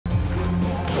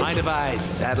mind if I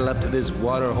saddle up to this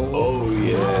water hole? Oh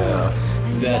yeah,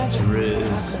 that's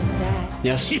Riz.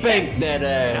 Now spank that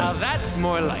ass. Now that's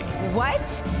more like it. What?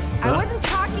 Huh? I wasn't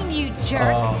talking to you,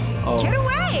 jerk. Get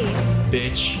away!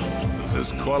 Bitch. Does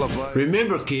this qualify?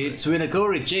 Remember kids, when a girl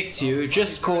rejects you,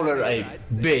 just call her a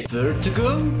bitch.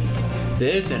 Vertigo?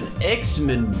 There's an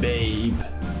X-Men babe.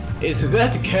 Is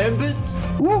that Gambit?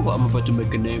 Ooh, I'm about to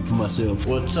make a name for myself.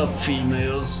 What's up,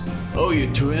 females? Oh,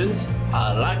 you twins?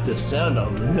 I like the sound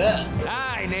of that.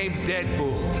 Hi, name's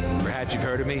Deadpool. Perhaps you've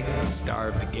heard of me? Star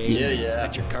of the game. Yeah.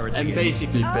 That's your current I'm game.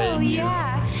 basically Oh, paying you.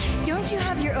 yeah. Don't you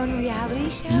have your own reality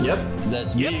show? Yep,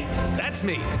 that's me. Yep, that's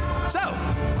me. So,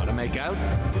 wanna make out?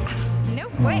 No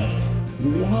way.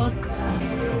 What?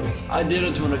 I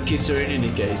didn't want to kiss her in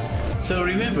any case. So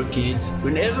remember kids,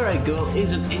 whenever a girl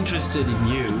isn't interested in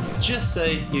you, just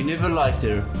say you never liked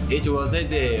her. It was a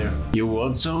dare. You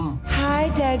want some? Hi,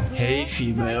 Deadpool. Hey, So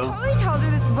female. I totally told her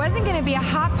this wasn't gonna be a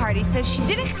hot party, so she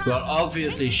didn't come. Well,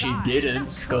 obviously she Gosh,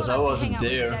 didn't, because I wasn't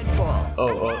there.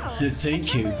 Oh,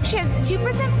 thank you. She has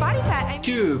 2% body fat. I mean,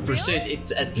 2%,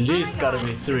 it's at least gotta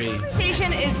be 3. This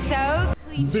conversation is so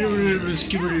Blah,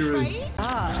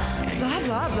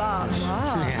 blah, blah, blah.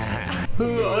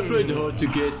 I tried hard to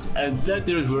get, and that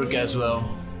didn't work as well.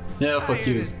 Yeah, fuck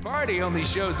you. This party only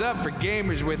shows up for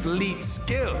gamers with elite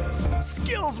skills.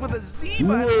 Skills with a Z,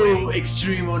 by the Whoa, way.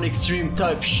 extreme on extreme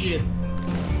type shit.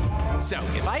 So,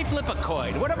 if I flip a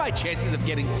coin, what are my chances of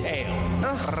getting tail?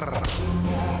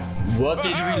 What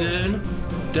did we learn?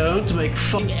 Don't make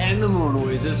fucking animal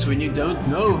noises when you don't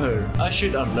know her. I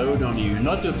should unload on you,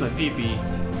 not with my pee-pee.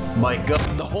 My god.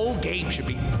 The whole game should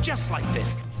be just like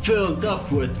this. Filled up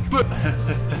with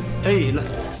hey,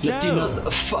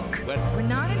 Latinos, fuck. But We're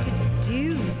not into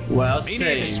dudes. Well, Me neither,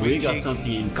 say, sweet we got cheeks.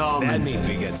 something in that common. means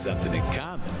we got something in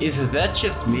common. Is that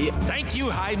just me? Thank you,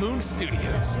 High Moon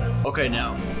Studios. Okay,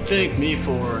 now, thank me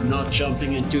for not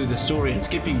jumping into the story and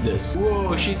skipping this.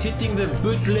 Whoa, she's hitting the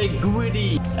bootleg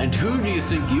Gwitty. And who do you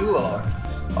think you are?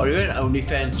 Are you an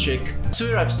OnlyFans chick? I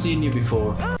swear I've seen you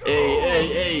before.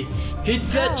 Hey, hit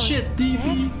that So shit,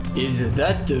 DB. Is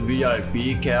that the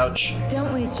VIP couch?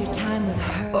 Don't waste your time with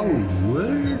her. Oh,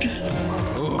 word?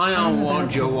 I don't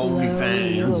want your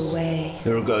OnlyFans. away.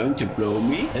 You're going to blow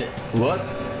me? What?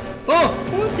 Oh,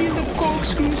 what in the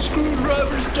corkscrew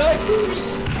screwdriver's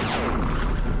diapers?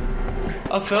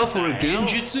 I fell for a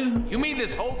genjutsu? You mean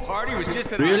this whole party was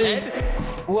just in our Really? head?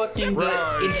 What in the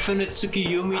Surprise. infinite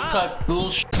Tsukiyumi type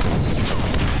bullshit?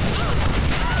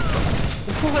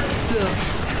 What the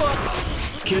fuck?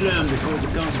 Kill him before it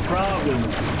becomes a problem.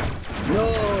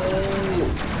 No!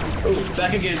 Oh,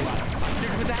 back again.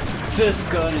 This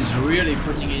gun is really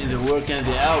putting in the work and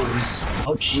the hours.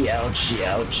 Ouchie, ouchie,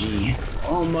 ouchie.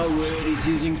 Oh my word, he's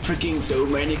using freaking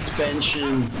domain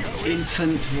expansion.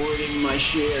 Infant voiding my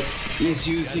shit. He's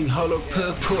using hollow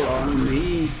purple on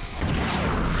me.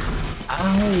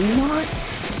 Ow, what?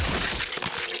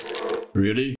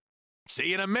 Really? See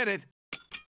you in a minute.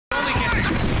 Only get.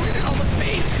 Where did all the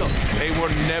babes go? They were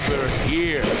never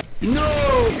here.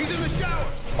 No! He's in the shower.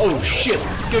 Oh shit!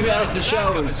 Get me out of the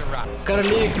showers! Gotta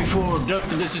leave before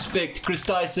Dr. Disrespect, Chris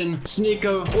Tyson,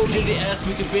 Sneeko, or did he ask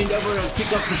me to bend over and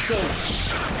pick up the soap?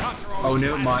 Oh,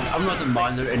 never mind. I'm not a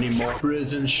minor anymore.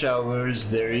 Prison showers,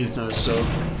 there is no soap.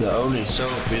 The only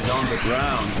soap is on the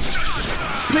ground.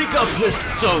 Pick up this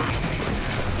soap!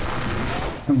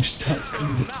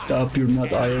 Stop, you're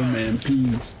not Iron Man,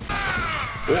 please.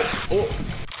 Oh.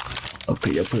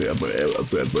 Okay.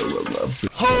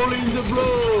 Holding the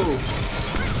blow!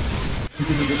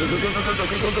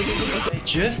 They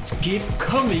just keep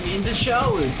coming in the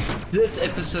showers. This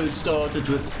episode started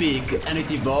with Pig and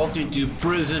it evolved into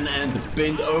prison and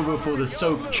bend over for the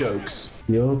soap jokes.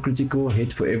 Your critical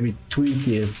hit for every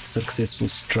 20th successful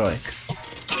strike.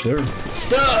 Sure.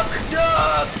 Duck!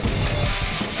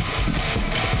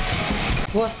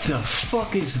 What the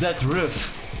fuck is that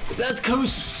riff? That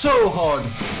goes so hard.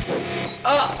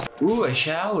 Ah! Ooh, a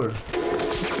shower.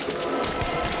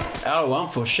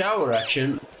 L1 for shower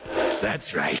action.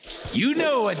 That's right. You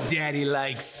know what Daddy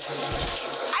likes.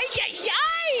 ¡Ay, ay,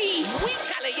 ay! ¡Muy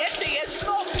caliente es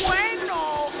no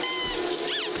bueno!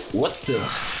 What the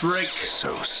frick?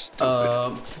 So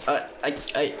stupid.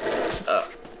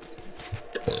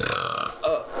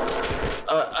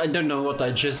 I don't know what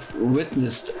I just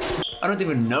witnessed. I don't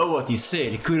even know what he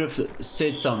said. He could have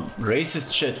said some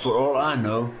racist shit for all I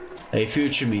know. Hey,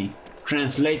 future me,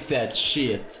 translate that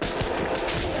shit.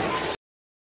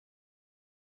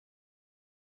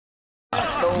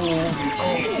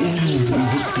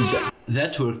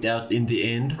 That worked out in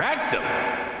the end. Wrecked him.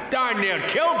 Darn near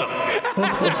killed him.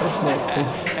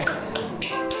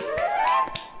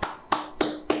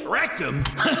 Wrecked him?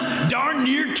 Darn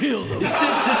near killed him.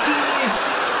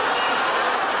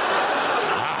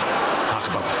 Talk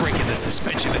about breaking the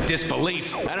suspension of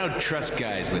disbelief. I don't trust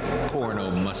guys with porno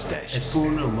mustaches. A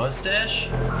porno mustache?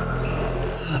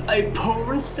 A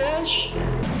porn stash?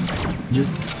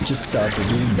 Just stop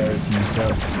it. You're embarrassing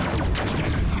yourself.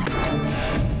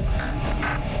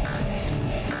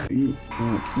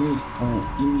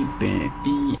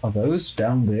 Are those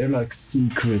down there like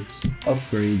secret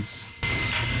upgrades?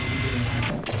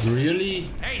 Really?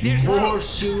 Hey, there's more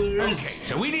sewers? Okay,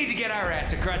 so we need to get our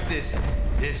ass across this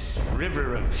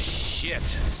river of shit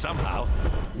somehow.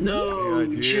 No,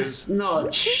 just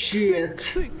not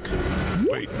shit.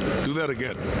 Wait, do that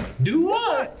again. Do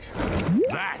what?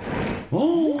 That.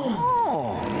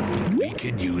 Oh, We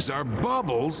can use our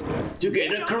bubbles. to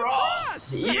get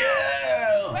across.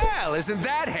 Yeah. Well, isn't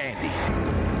that handy?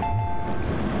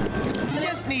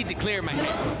 Just need to clear my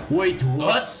head. Wait,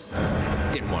 what?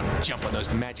 Didn't want to jump on those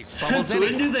magic bubbles Since when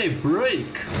anyway. do they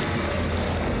break?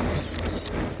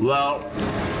 Well,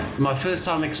 my first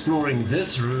time exploring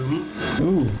this room.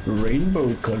 Ooh,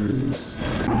 rainbow colors.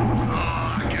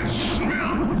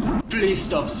 Please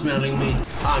stop smelling me.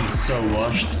 I'm so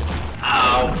washed.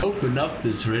 Ow! Open up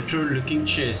this retro-looking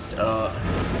chest.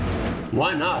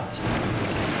 Why not?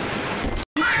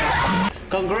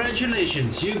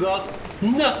 Congratulations, you got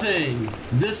nothing!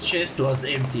 This chest was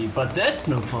empty, but that's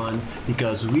no fun,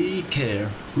 because we care.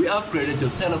 We upgraded your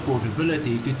teleport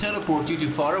ability to teleport you to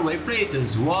faraway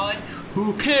places. Why?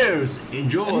 Who cares?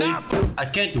 Enjoy! Enough. I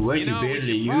can't wait to we barely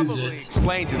should use probably it.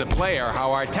 explain to the player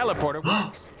how our teleporter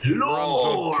works.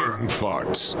 Lord!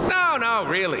 Farts. No,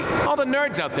 really. All the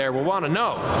nerds out there will want to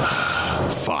know.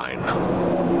 Fine.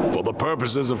 For the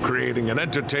purposes of creating an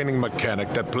entertaining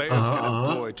mechanic that players can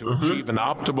employ to achieve an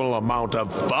optimal amount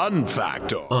of fun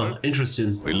factor,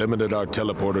 Interesting. we limited our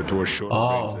teleporter to a shorter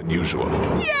range than usual.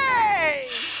 Yay!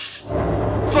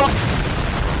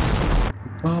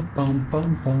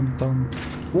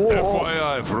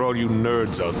 FYI for all you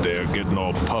nerds out there getting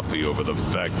all puffy over the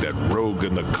fact that Rogue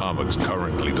in the comics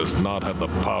currently does not have the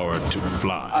power to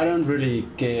fly. I don't really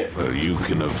care. Well, you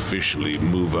can officially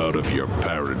move out of your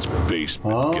parents'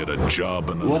 basement, get a job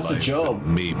in a What's a life, job?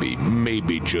 and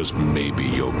maybe, just maybe,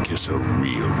 you'll kiss a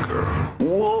real girl.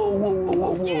 Whoa.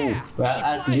 Well,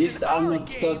 at least I'm not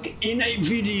stuck in a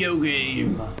video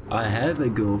game. I have a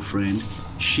girlfriend.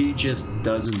 She just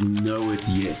doesn't know it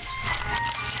yet.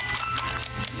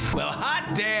 Well,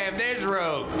 hot damn, there's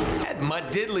Rogue. That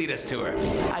mutt did lead us to her.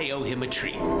 I owe him a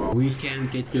treat. We can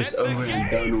get this over and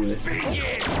done with.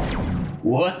 Begin.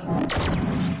 What?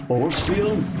 Horse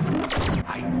fields?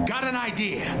 I got an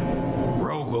idea.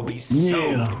 Rogue will be so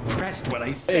Yeah. impressed when I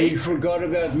Hey, say, you forgot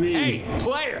about me. Hey,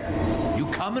 player, you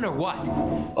coming or what?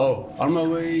 Oh, on my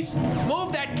way.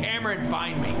 Move that camera and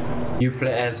find me. You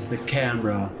play as the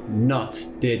camera, not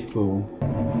Deadpool.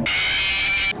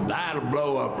 That'll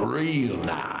blow up real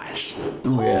nice.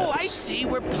 Oh, yes. I see.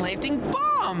 We're planting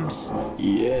bombs.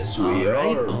 Yes, we All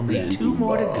right, are. only planting 2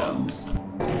 more to go. bombs.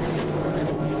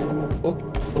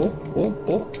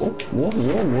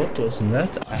 Whoa, what was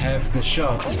that? I have the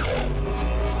shot.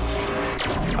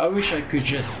 I wish I could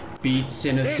just beat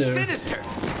Sinister. There's Sinister.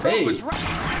 Hey. Rogue was right.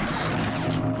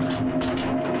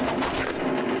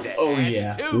 Oh That's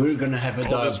yeah, 2. we're gonna have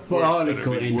a All this work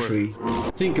diabolical that it be worth.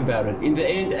 entry. Think about it. In the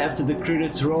end, after the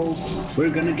credits roll, we're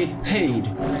gonna get paid.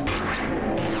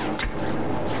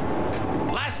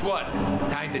 Last one.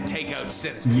 Time to take out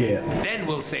Sinister. Yeah. Then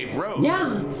we'll save Rogue.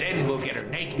 Yeah. Then we'll get her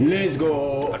naked. Let's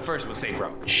go. But first we'll save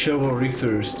Rogue. Chivalry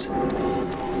first.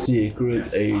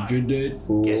 Secret Agent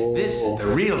Deadpool. Guess this is the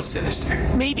real Sinister.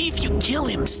 Maybe if you kill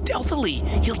him stealthily,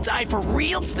 he'll die for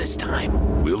reals this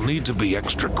time. We'll need to be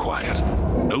extra quiet.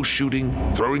 No shooting,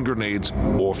 throwing grenades,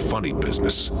 or funny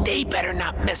business. They better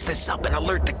not mess this up and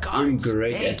alert the guards. I'm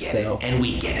great They at get stealth. it, and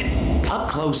we get it. Up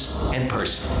close and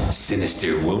personal.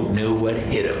 Sinister won't know what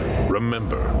hit him.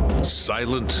 Remember,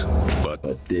 silent but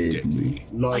deadly.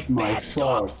 Like my bad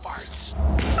dog farts.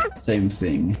 farts. Same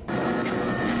thing.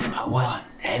 A 1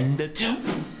 and a 2.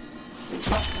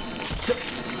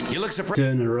 You look surprised.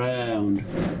 Turn around.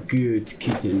 Good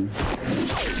kitten.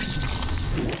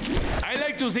 I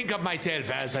like to think of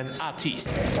myself as an artist.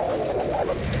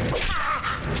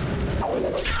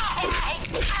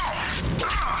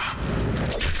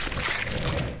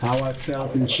 How I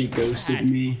felt when she ghosted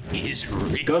me. Is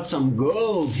real. Got some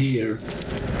gold here.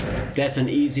 That's an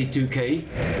easy 2K.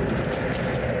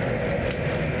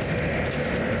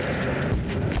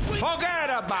 Forget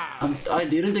about. I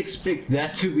didn't expect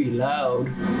that to be loud.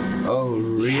 Oh,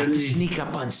 We have to really? sneak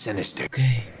up on Sinister.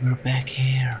 Okay, we're back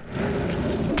here.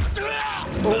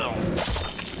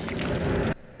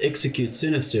 execute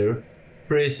Sinister,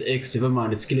 press X if I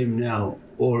mind it's kill him now,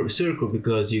 or circle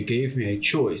because you gave me a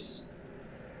choice.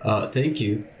 Thank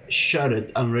you. Shut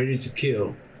it, I'm ready to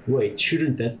kill. Wait,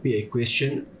 shouldn't that be a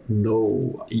question?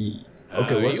 No.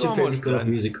 Okay, what's your favorite kind of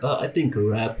music? I think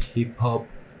rap, hip hop,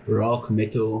 rock,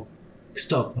 metal.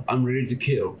 Stop, I'm ready to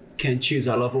kill. Can't choose,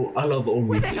 I love all music.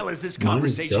 Where the hell is this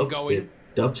conversation going?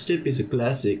 Dubstep is a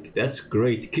classic. That's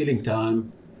great. Killing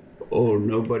time. Or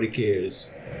nobody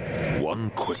cares. One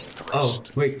quick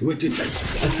thrust. Oh, wait. I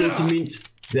thought you meant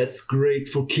that's great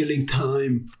for killing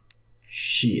time.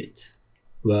 Shit.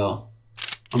 Well,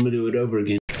 I'm gonna do it over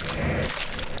again.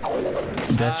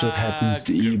 That's what happens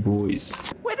to E-boys.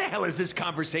 Where the hell is this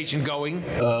conversation going?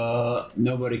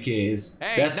 Nobody cares.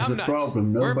 Hey, that's the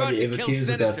problem. Nobody ever cares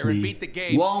about me. And beat the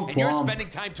game, and you're spending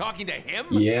time talking to him?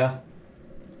 Yeah.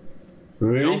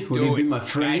 Really? Will you be my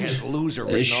friend?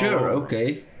 Sure,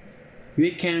 okay.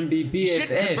 We can be BFFs. You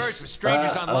shouldn't converse with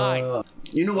strangers online.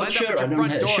 You know what? Sure, I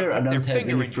don't have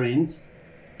any friends.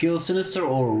 Kill Sinister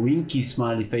or winky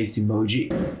smiley face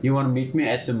emoji. You want to meet me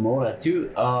at the mall at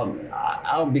 2?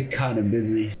 I'll be kind of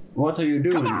busy. What are you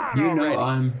doing? You know,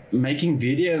 I'm making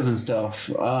videos and stuff.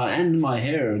 And my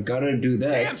hair. Gotta do that.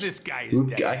 Damn, this guy is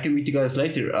desperate. I can meet you guys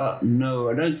later. No,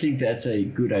 I don't think that's a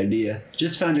good idea.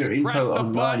 Just found your info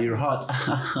online. You're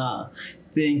hot.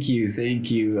 Thank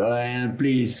you. And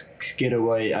please get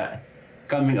away.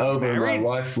 Coming over, my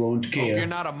wife won't care. Hope you're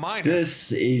not a minor.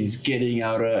 This is getting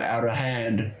out of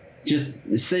hand.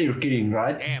 Just say you're kidding,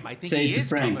 right? Damn, I think say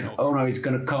it's a prank. Oh no, he's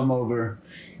gonna come over.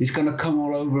 He's gonna come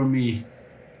all over me.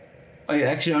 Oh, yeah,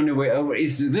 actually on the way over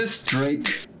is this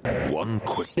straight. One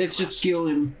quick. Let's just kill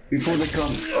him before they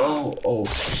come. Oh.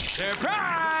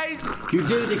 Surprise! You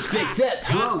didn't expect that,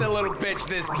 huh? Got the little bitch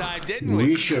this time, didn't we?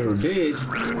 We sure did.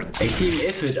 A team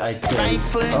effort, I'd say.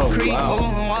 Oh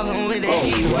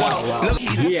wow.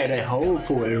 He had a hole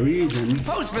for a reason.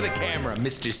 Pose for the camera,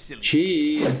 Mr. Silly.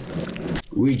 Cheese.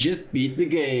 We just beat the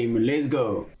game. Let's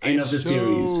go. End of the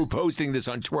series. Posting this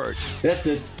on Twitter. That's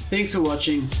it. Thanks for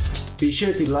watching. Be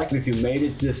sure to like if you made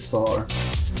it this far.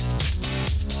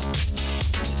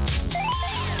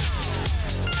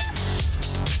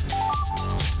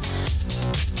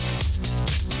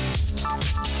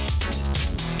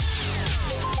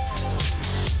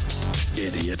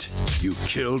 Idiot. You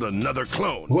killed another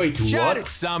clone. Wait, Shut what? it,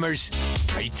 Summers.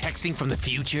 Are you texting from the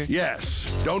future?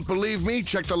 Yes. Don't believe me?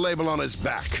 Check the label on his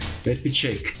back. Let me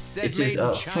check. It says,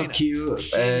 fuck you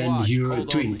Machine and wash. you're a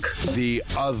Hold twink. The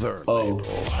other label.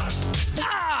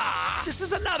 This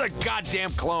is another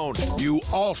goddamn clone. You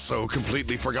also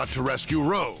completely forgot to rescue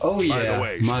Rose. Oh yeah, By the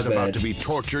way, my she's bad. about to be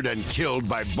tortured and killed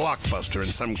by Blockbuster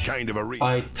in some kind of arena.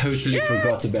 I totally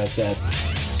forgot about that.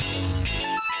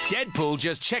 Deadpool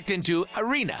just checked into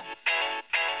Arena.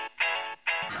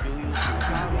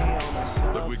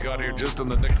 Look, we got here just in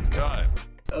the nick of time.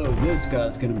 Oh, this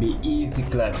guy's gonna be easy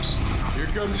claps. Here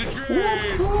comes a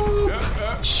train.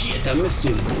 Shit, I missed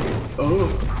him. Oh,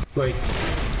 wait.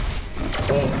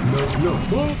 Oh, no.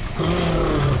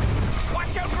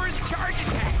 Watch out for his charge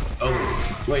attack.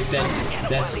 Oh, wait,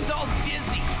 He's all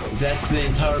dizzy. that's the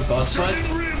entire boss fight.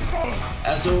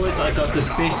 As always, I got the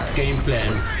best game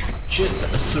plan. Just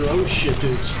throw shit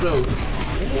to explode.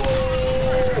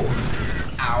 Whoa!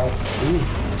 Ow.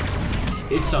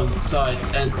 Ooh. It's on sight,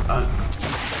 and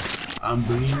I'm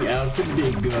bringing out the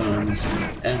big guns.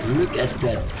 And look at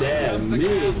that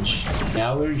damage.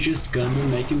 Now we're just gonna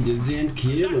make him dizzy and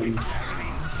kill him.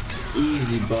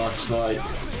 Easy boss fight.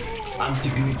 I'm too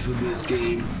good for this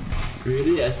game.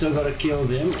 Really? I still gotta kill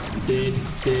them? Dead.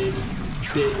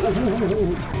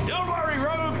 Ooh. Don't worry,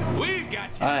 Rogue. We've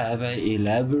got you. I have an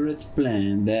elaborate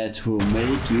plan that will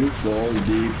make you fall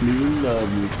deeply in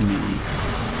love with me.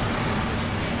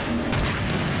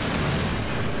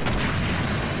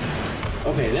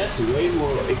 Okay, that's way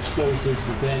more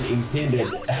explosives than intended.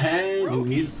 And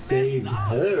we saved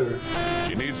her.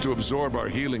 She needs to absorb our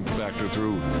healing factor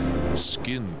through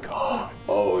skin contact.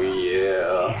 Oh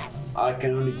yeah. I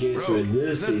can only guess where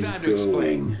this is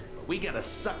going. We gotta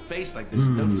suck face like there's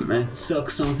no tomorrow. And suck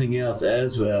something else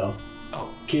as well. Oh,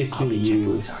 Kiss I'll me, be checking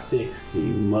you that.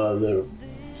 sexy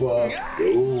motherfucker.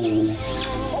 Ooh.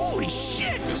 Holy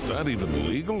shit! Is that even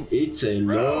legal? It's a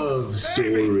love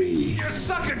story. You're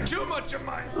sucking too much of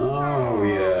mine. Oh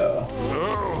yeah.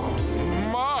 Oh,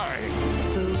 my.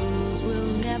 Those will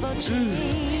never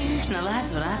change. Now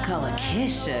that's what I call a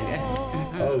kiss, sugar.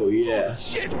 Oh yeah.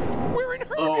 Shit, we're in her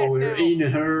Oh, head we're now. in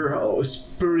her. Oh,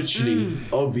 spiritually,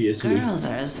 obviously. Girls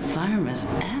are as firm as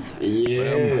ever.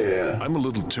 Yeah. I'm a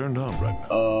little turned on right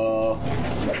now.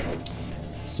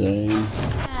 Same.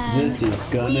 This is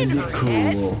gonna be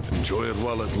cool. Enjoy it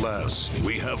while it lasts.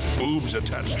 We have boobs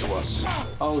attached to us.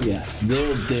 Oh yeah,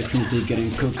 they're definitely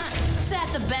getting cooked. Is that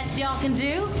the best y'all can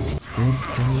do? Oh,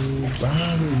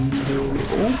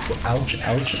 ouch,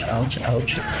 ouch, ouch,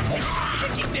 ouch.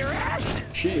 Kicking their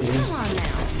asses. She Come is. on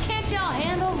now. Can't y'all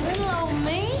handle little old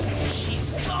me? She's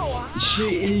so hot.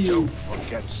 She is.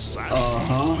 Forget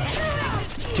sass.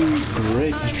 Two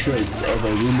great traits of a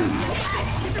woman.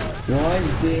 Why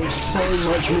is there so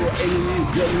much more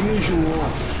enemies than usual?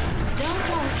 Don't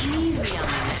go easy on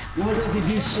me. Why does it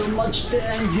do so much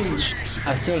damage?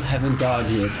 I still haven't died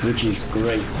yet, which is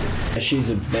great.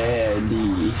 She's a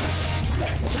baddie.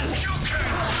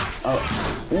 Oh,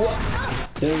 what?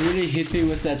 They really hit me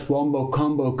with that wombo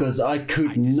combo because I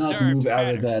could not move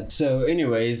out of that. So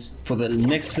anyways, for the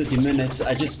next 30 minutes,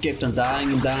 I just kept on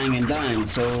dying and dying and dying.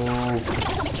 So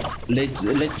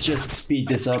let's just speed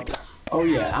this up. Oh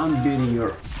yeah, I'm beating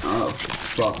your... Oh,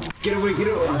 fuck. Get away, get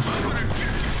away.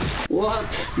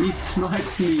 What? He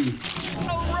sniped me.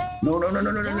 No, no, no,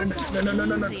 no, no, no, no, no, no, no,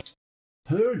 no, no.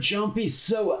 Her jump is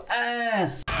so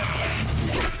ass.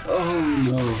 Oh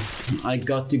no, I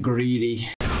got too greedy.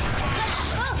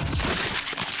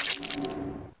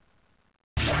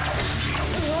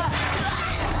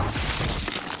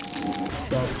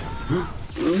 Stop.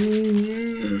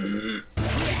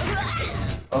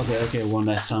 Okay, one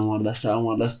last time.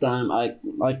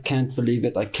 I can't believe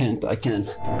it. I can't.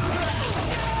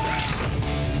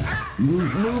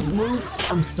 Move.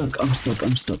 I'm stuck.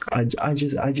 I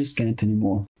just can't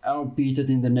anymore. I'll beat it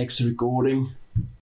in the next recording.